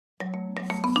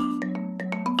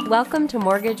Welcome to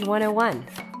Mortgage 101,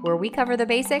 where we cover the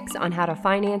basics on how to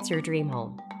finance your dream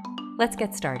home. Let's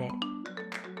get started.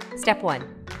 Step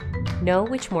 1. Know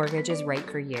which mortgage is right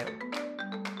for you.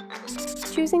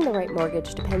 Choosing the right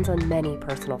mortgage depends on many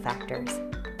personal factors.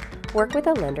 Work with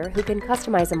a lender who can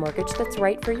customize a mortgage that's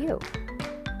right for you.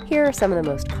 Here are some of the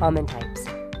most common types.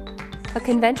 A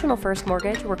conventional first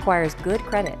mortgage requires good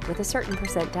credit with a certain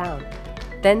 % down,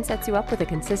 then sets you up with a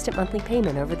consistent monthly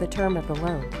payment over the term of the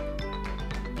loan.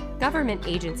 Government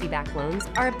agency-backed loans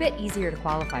are a bit easier to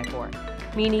qualify for,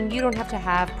 meaning you don't have to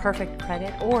have perfect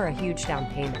credit or a huge down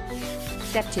payment.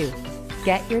 Step 2.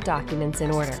 Get your documents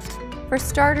in order. For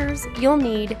starters, you'll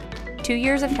need 2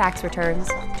 years of tax returns,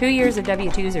 2 years of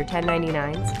W-2s or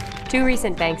 1099s, 2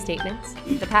 recent bank statements,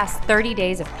 the past 30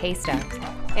 days of pay stubs,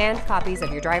 and copies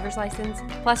of your driver's license,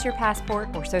 plus your passport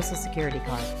or social security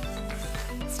card.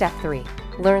 Step 3.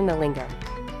 Learn the lingo,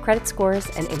 credit scores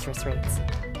and interest rates.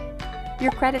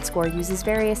 Your credit score uses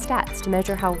various stats to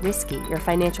measure how risky your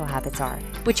financial habits are,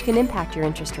 which can impact your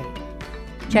interest rate.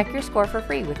 Check your score for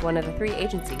free with one of the 3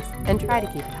 agencies and try to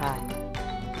keep it high.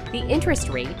 The interest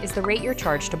rate is the rate you're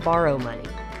charged to borrow money.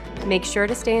 Make sure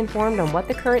to stay informed on what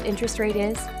the current interest rate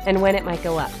is and when it might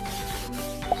go up.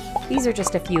 These are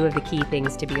just a few of the key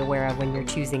things to be aware of when you're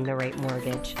choosing the right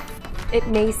mortgage. It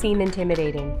may seem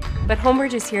intimidating, but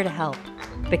Homebridge is here to help,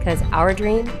 because our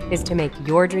dream is to make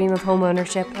your dream of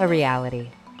homeownership a reality.